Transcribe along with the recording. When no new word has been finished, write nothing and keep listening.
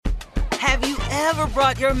Have you ever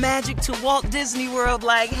brought your magic to Walt Disney World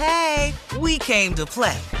like, hey, we came to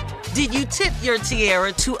play? Did you tip your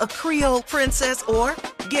tiara to a Creole princess or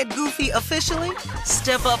get goofy officially?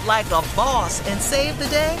 Step up like a boss and save the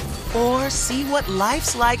day? Or see what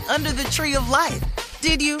life's like under the tree of life?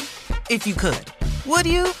 Did you? If you could. Would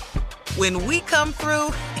you? When we come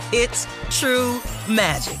through, it's true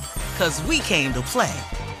magic. 'Cause we came to play.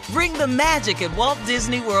 Bring the magic at Walt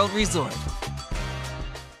Disney World Resort.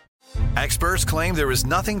 Experts claim there is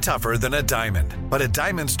nothing tougher than a diamond. But at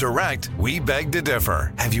Diamonds Direct, we beg to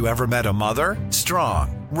differ. Have you ever met a mother?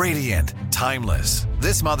 Strong, radiant, timeless.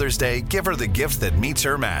 This Mother's Day, give her the gift that meets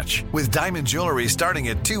her match. With diamond jewelry starting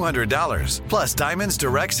at $200. Plus Diamonds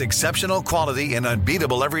Direct's exceptional quality and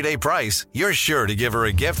unbeatable everyday price, you're sure to give her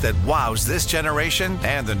a gift that wows this generation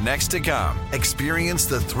and the next to come. Experience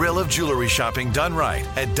the thrill of jewelry shopping done right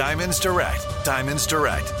at Diamonds Direct. Diamonds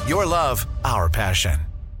Direct. Your love, our passion.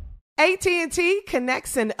 AT&T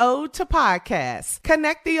connects an ode to podcasts.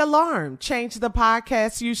 Connect the alarm. Change the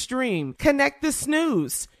podcast you stream. Connect the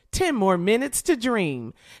snooze. 10 more minutes to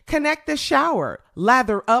dream. Connect the shower.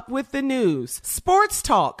 Lather up with the news. Sports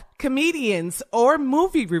talk, comedians, or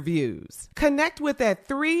movie reviews. Connect with that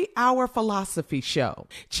 3-hour philosophy show.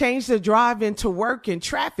 Change the drive into work in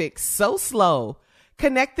traffic so slow.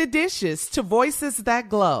 Connect the dishes to voices that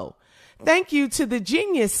glow. Thank you to the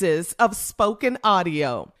geniuses of spoken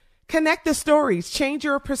audio. Connect the stories, change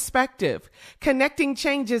your perspective. Connecting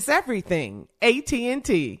changes everything.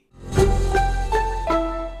 AT&T.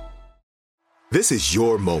 This is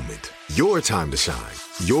your moment, your time to shine,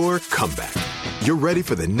 your comeback. You're ready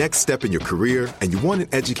for the next step in your career, and you want an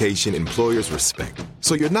education employers respect.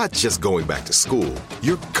 So you're not just going back to school,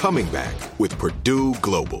 you're coming back with Purdue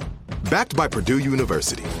Global. Backed by Purdue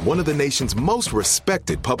University, one of the nation's most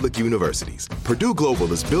respected public universities, Purdue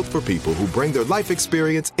Global is built for people who bring their life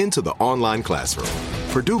experience into the online classroom.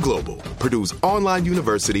 Purdue Global, Purdue's online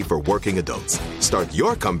university for working adults. Start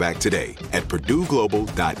your comeback today at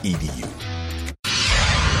purdueglobal.edu.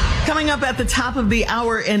 Coming up at the top of the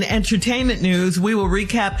hour in entertainment news, we will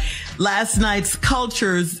recap last night's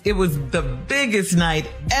Cultures. It was the biggest night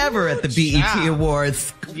ever at the BET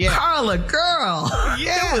Awards. Yeah. Carla, girl.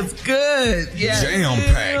 Yeah. It was good. Yes.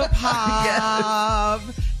 Jam-packed.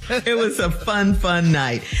 Yes. It was a fun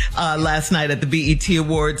night. Last night at the BET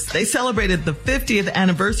Awards, they celebrated the 50th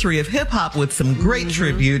anniversary of hip hop with some great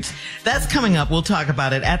tributes. That's coming up. We'll talk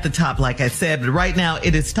about it at the top, like I said. But right now,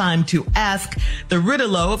 it is time to ask the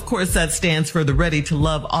Riddle-O. Of course, that stands for the Ready to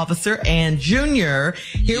Love Officer. And Junior,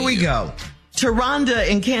 here we go. Taronda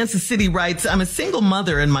in Kansas City writes, I'm a single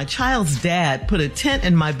mother and my child's dad put a tent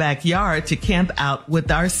in my backyard to camp out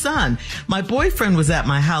with our son. My boyfriend was at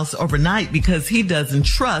my house overnight because he doesn't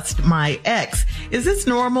trust my ex. Is this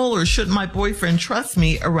normal or should my boyfriend trust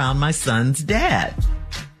me around my son's dad?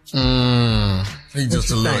 He's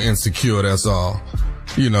just a little insecure, that's all.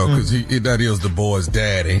 You know, cause that is the boy's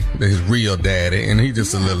daddy, his real daddy, and he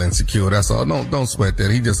just a little insecure, that's all. Don't sweat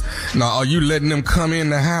that. Now, are you letting them come in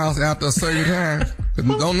the house after a certain time?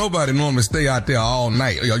 Don't nobody normally stay out there all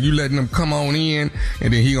night. Are you letting them come on in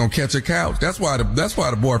and then he gonna catch a couch? That's why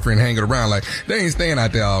the boyfriend hanging around like, they ain't staying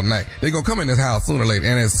out there all night. They gonna come in this house sooner or later.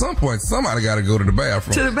 And at some point, somebody gotta go to the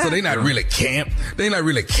bathroom. So they not really camping.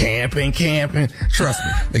 Trust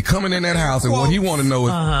me. They coming in that house and what he wanna know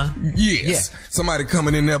is, somebody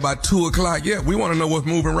coming in there by 2:00. Yeah, we wanna know what's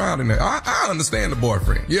moving around in there. I understand the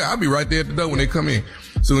boyfriend. Yeah, I'll be right there at the door when they come in.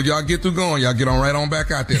 Soon as y'all get through going, y'all get on right on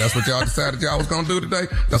back out there. That's what y'all decided y'all was gonna do today.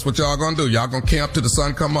 That's what y'all gonna do. Y'all gonna camp till the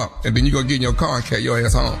sun come up. And then you gonna get in your car and carry your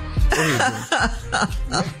ass home. Go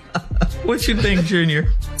ahead, What you think, Junior?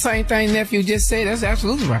 Same thing nephew just said. That's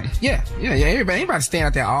absolutely right. Yeah. Everybody staying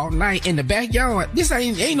out there all night in the backyard. This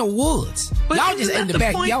ain't no woods. But y'all just in the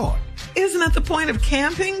backyard. Isn't that the point of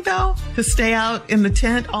camping, though? To stay out in the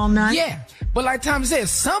tent all night? Yeah. But like Tommy said,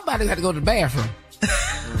 somebody got to go to the bathroom.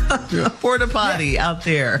 Porta potty out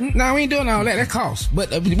there. No, we ain't doing all that. That costs.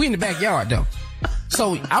 But we in the backyard, though.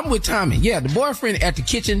 So I'm with Tommy. Yeah, the boyfriend at the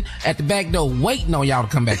kitchen, at the back door, waiting on y'all to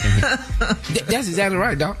come back in here. That's exactly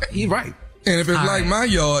right, dog. He's right. And if it's my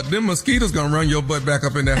yard, them mosquitoes gonna run your butt back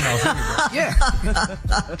up in that house anyway.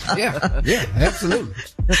 Yeah, absolutely.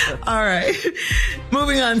 All right.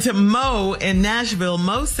 Moving on to Mo in Nashville.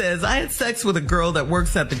 Mo says, I had sex with a girl that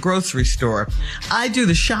works at the grocery store. I do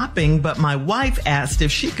the shopping, but my wife asked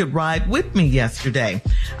if she could ride with me yesterday.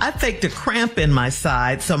 I faked a cramp in my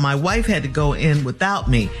side, so my wife had to go in without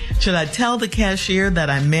me. Should I tell the cashier that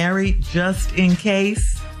I'm married just in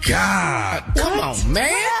case? God. Come on,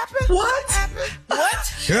 man. What?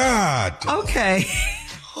 What? God. Okay.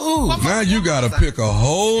 Ooh, now you gotta pick a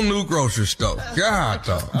whole new grocery store. God,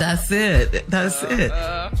 dog. That's it. That's it.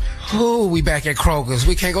 oh, we back at Kroger's.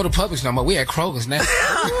 We can't go to Publix no more. We at Kroger's now.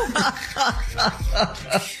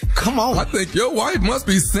 Come on. I think your wife must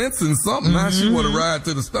be sensing something. Now she want to ride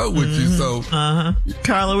to the store with you. So,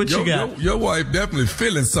 Carla, what you got? Your wife definitely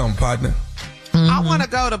feeling something, partner. I want to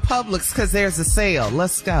go to Publix because there's a sale.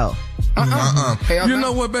 Let's go. Hell You no.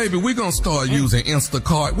 know what, baby? We're going to start using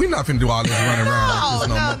Instacart. We're not finna do all this running around like this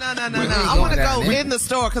no more. No. I want to go in the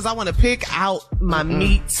store because I want to pick out my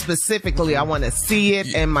meat specifically. I want to see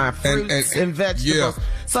it and my fruits and vegetables. Yeah.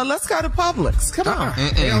 So let's go to Publix. Come on.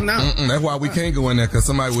 Hell no. That's why we can't go in there because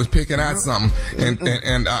somebody was picking out something. And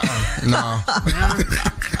no.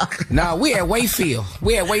 Nah, we at Wayfield.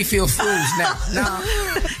 We at Wayfield Foods now. Nah.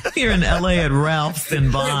 Here in L.A. at Ralph's and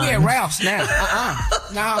Vons. We at Ralph's now.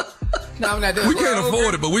 No, we're not doing We can't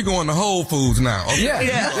afford it, but we going to Whole Foods now. Okay?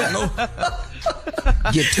 Yeah.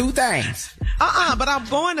 Get two things. But I'm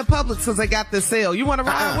going to Publix because they got this sale. You want to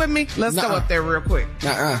ride with me? Let's go up there real quick.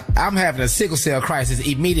 I'm having a sickle cell crisis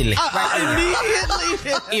immediately.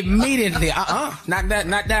 Immediately. Not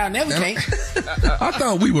down there. We can't. I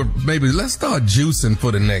thought we were let's start juicing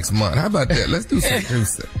for the next month. How about that? Let's do some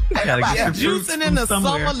juicing. Gotta get your fruits Juicing in the from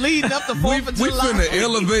somewhere. summer leading up to 4th of We July. finna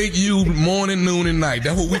elevate you morning, noon, and night.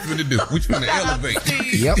 That's what we finna do. We finna elevate.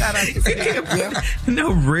 Yep.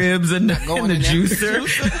 No ribs and the Going in there. juicer.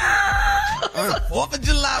 4th of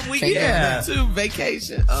July weekend. Yeah. Too,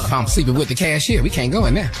 vacation. I'm sleeping with the cashier. We can't go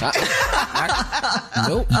in there.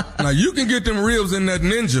 Nope. Now you can get them ribs in that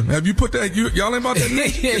Ninja. Have you put that? Y'all ain't about that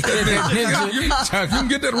Ninja. You can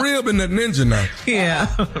get that rib in that Ninja now. Yeah.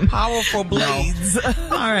 Powerful blades. All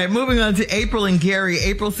right, moving on to April and Gary.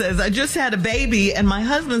 April says, I just had a baby and my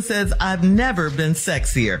husband says I've never been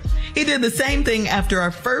sexier. He did the same thing after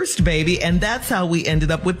our first baby and that's how we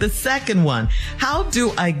ended up with the second one. How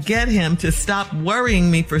do I get him to stop worrying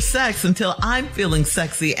me for sex until I'm feeling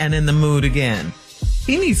sexy and in the mood again?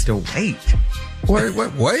 He needs to wait.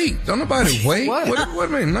 Wait. Don't nobody wait. What do you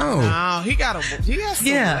mean? No. Oh, he has to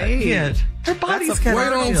wait. Yeah. Her body's That's a kind Wait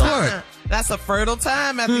of on real. what? That's a fertile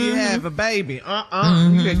time after you have a baby. You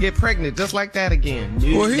can get pregnant just like that again.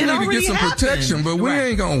 Well, he It need to already get some happened. protection, but we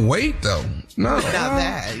ain't gonna wait though. No. Not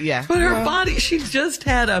that, yeah. But her body, she just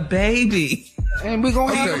had a baby. And we're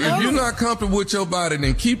gonna have Okay, if another you're not comfortable with your body,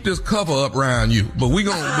 then keep this cover up around you. But we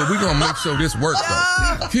gonna make sure this works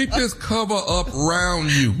though. Keep this cover up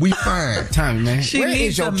around you. We fine. time, man. She Where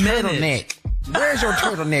needs is your a minute. turtleneck? Where's your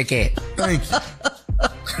turtleneck at? Thank you.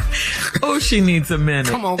 Oh, she needs a minute.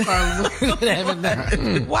 Come on, Carla.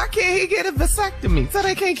 Why can't he get a vasectomy so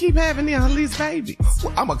they can't keep having all these babies?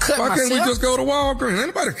 I'm gonna cut Why can't we myself. just go to Walgreens?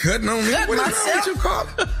 Ain't nobody cutting on me. Cut What is wrong myself? with you, Carl?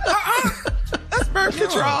 That's birth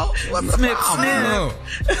control. What's the Snip, problem?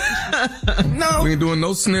 snip. No. No. We ain't doing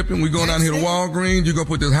no snipping. We going down here to Walgreens. You gonna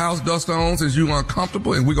put this house duster on since you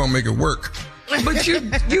uncomfortable, and we gonna make it work. But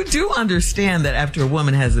you do understand that after a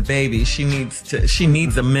woman has a baby, she needs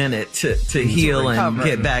a minute to heal and recover.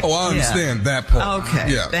 get back. Oh, I understand that part.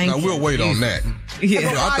 Okay, Yeah. thank now you. we'll wait on that. Yeah.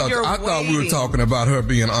 I you're thought we were waiting. talking about her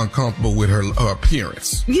being uncomfortable with her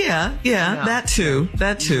appearance. Yeah, that too.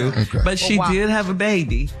 Okay. But she Well, did have a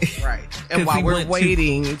baby. Right. 'Cause And while he we're went too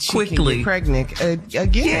waiting, she can quickly. get pregnant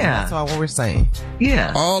again. Yeah. That's all we're saying.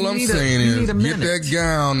 Yeah. All You I'm need saying you is need a get minute. that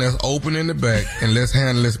gown that's open in the back and let's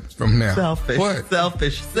handle this from now. Selfish. What?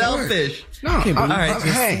 Selfish. No. All right.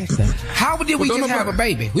 Hey, how did we Well, just don't have a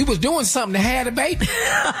baby? We was doing something to have a baby.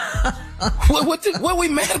 What we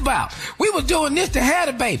mad about? We was doing this to have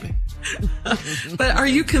a baby. But are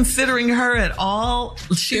you considering her at all?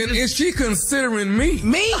 She And is she considering me?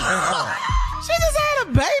 Me? She just had a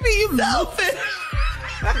baby. You selfish.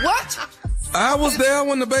 What? I was there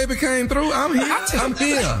when the baby came through. I'm here. I'm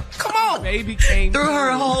here. Come on. baby came Through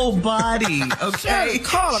her whole body. Hey, Okay.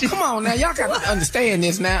 Carla, come on now. Y'all got to understand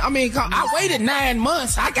this now. I mean, I waited 9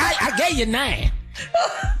 months. I gave you 9.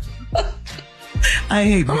 I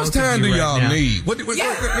hate How both much of time you do right y'all now.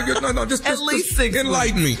 need? No, just At least 6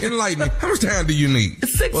 enlighten me. How much time do you need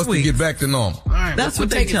 6 for us to weeks. get back to normal? All right, That's well,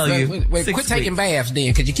 what they tell you. Wait, 6 quit taking weeks. baths then,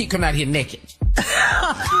 because you keep coming out here naked.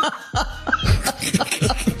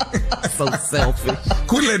 so selfish.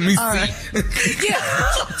 Quit letting me see. Yeah.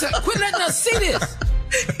 Quit letting us see this.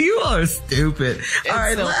 You are stupid. All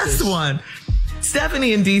right, last one.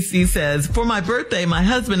 Stephanie in DC says, for my birthday, my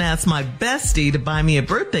husband asked my bestie to buy me a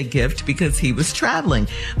birthday gift because he was traveling.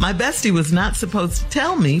 My bestie was not supposed to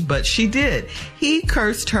tell me, but she did. He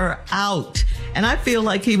cursed her out, and I feel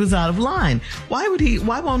like he was out of line. Why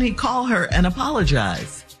won't he call her and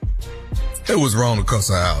apologize? It was wrong to cuss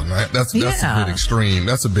her out. Right? That's a bit extreme.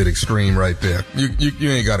 That's a bit extreme right there. You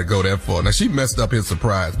ain't got to go that far. Now, she messed up his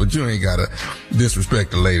surprise, but you ain't got to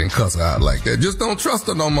disrespect the lady and cuss her out like that. Just don't trust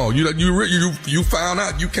her no more. You found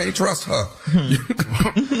out you can't trust her.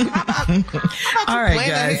 All right,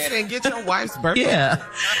 guys. Ahead and get your wife's birthday. Yeah,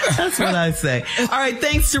 that's what I say. All right,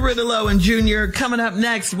 thanks to Rita Lowe and Junior. Coming up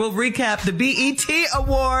next, we'll recap the BET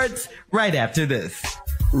Awards right after this.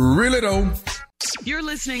 Really though. You're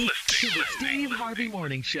listening to the Steve Harvey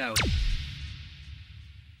Morning Show.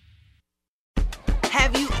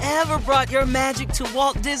 Have you ever brought your magic to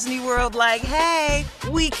Walt Disney World like, hey,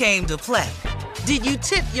 we came to play? Did you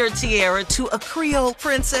tip your tiara to a Creole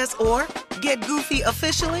princess or get goofy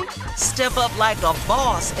officially? Step up like a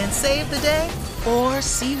boss and save the day? Or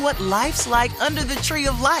see what life's like under the tree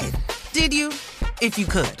of life? Did you? If you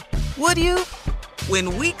could. Would you?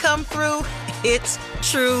 When we come through, it's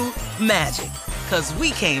true magic. 'Cause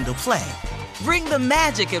we came to play. Bring the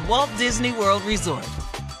magic at Walt Disney World Resort.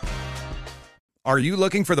 Are you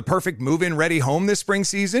looking for the perfect move-in ready home this spring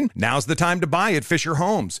season? Now's the time to buy at Fisher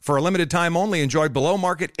Homes. For a limited time only, enjoy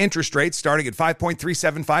below-market interest rates starting at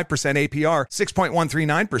 5.375% APR,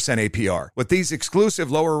 6.139% APR. With these exclusive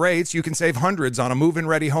lower rates, you can save hundreds on a move-in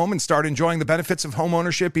ready home and start enjoying the benefits of home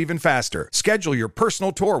ownership even faster. Schedule your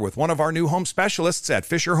personal tour with one of our new home specialists at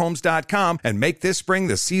FisherHomes.com and make this spring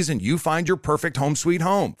the season you find your perfect home sweet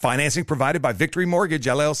home. Financing provided by Victory Mortgage,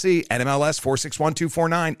 LLC, NMLS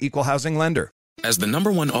 461249, Equal Housing Lender. As the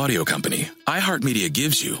 #1 audio company, iHeartMedia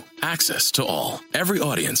gives you access to all. Every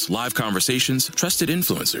audience, live conversations, trusted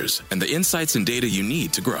influencers, and the insights and data you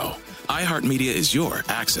need to grow. iHeartMedia is your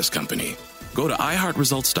access company. Go to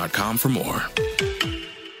iHeartResults.com for more.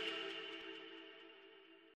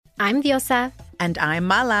 I'm Diosa. And I'm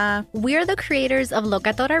Mala. We're the creators of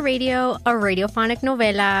Locatora Radio, a radiophonic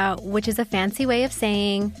novela, which is a fancy way of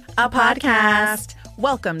saying a podcast.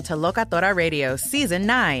 Welcome to Locatora Radio Season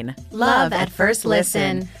 9. Love at First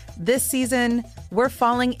Listen. This season, we're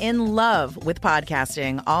falling in love with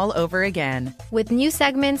podcasting all over again. With new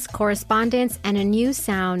segments, correspondence, and a new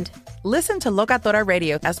sound. Listen to Locatora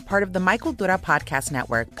Radio as part of the My Cultura Podcast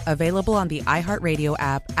Network. Available on the iHeartRadio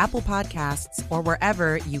app, Apple Podcasts, or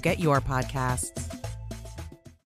wherever you get your podcasts.